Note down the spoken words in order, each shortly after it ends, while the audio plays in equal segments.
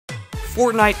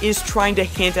Fortnite is trying to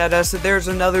hint at us that there's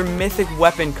another mythic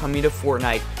weapon coming to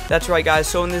Fortnite. That's right, guys,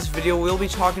 so in this video we'll be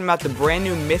talking about the brand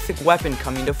new mythic weapon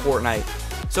coming to Fortnite.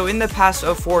 So in the past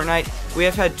of Fortnite, we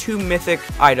have had two mythic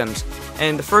items,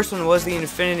 and the first one was the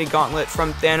Infinity Gauntlet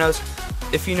from Thanos.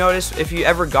 If you notice, if you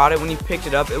ever got it when you picked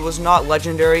it up, it was not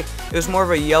legendary, it was more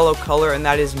of a yellow color, and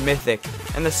that is mythic.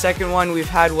 And the second one we've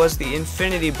had was the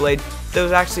Infinity Blade that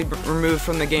was actually removed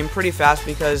from the game pretty fast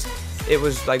because it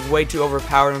was like way too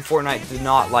overpowered and Fortnite did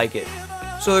not like it.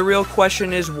 So the real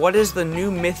question is, what is the new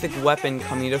mythic weapon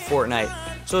coming to Fortnite?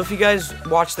 So if you guys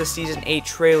watch the Season 8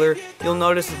 trailer, you'll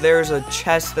notice that there's a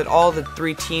chest that all the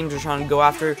three teams are trying to go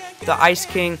after. The Ice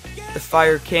King, the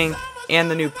Fire King,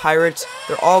 and the new Pirates.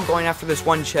 They're all going after this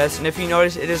one chest, and if you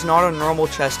notice, it is not a normal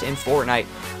chest in Fortnite.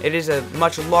 It is a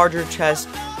much larger chest.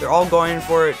 They're all going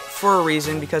for it for a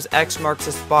reason, because X marks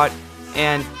the spot,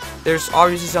 and there's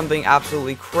obviously something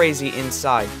absolutely crazy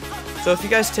inside. So if you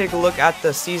guys take a look at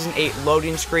the Season 8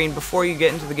 loading screen before you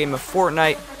get into the game of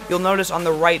Fortnite, you'll notice on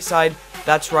the right side,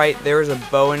 that's right, there is a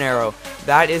bow and arrow.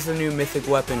 That is the new mythic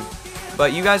weapon.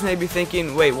 But you guys may be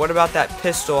thinking, wait, what about that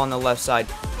pistol on the left side?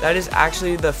 That is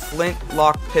actually the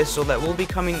flintlock pistol that will be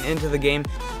coming into the game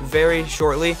very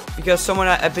shortly, because someone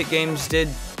at Epic Games did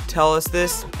tell us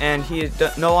this, and he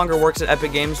no longer works at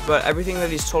Epic Games, but everything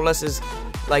that he's told us is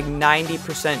like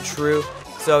 90% true.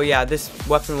 So yeah, this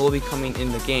weapon will be coming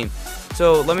in the game.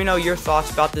 So let me know your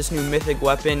thoughts about this new mythic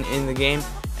weapon in the game,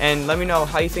 and let me know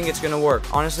how you think it's going to work.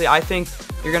 Honestly, I think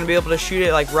you're going to be able to shoot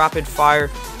it like rapid fire.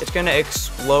 It's going to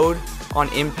explode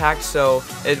on impact, so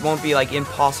it won't be like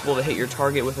impossible to hit your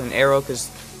target with an arrow, because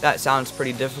that sounds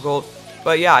pretty difficult.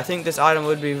 But yeah, I think this item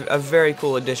would be a very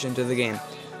cool addition to the game.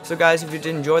 So guys, if you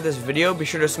did enjoy this video, be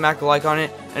sure to smack a like on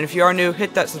it, and if you are new,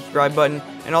 hit that subscribe button,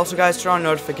 and also guys, turn on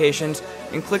notifications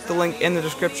and click the link in the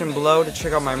description below to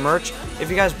check out my merch. If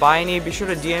you guys buy any, be sure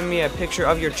to DM me a picture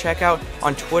of your checkout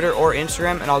on Twitter or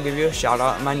Instagram, and I'll give you a shout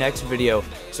out in my next video.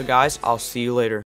 So guys, I'll see you later.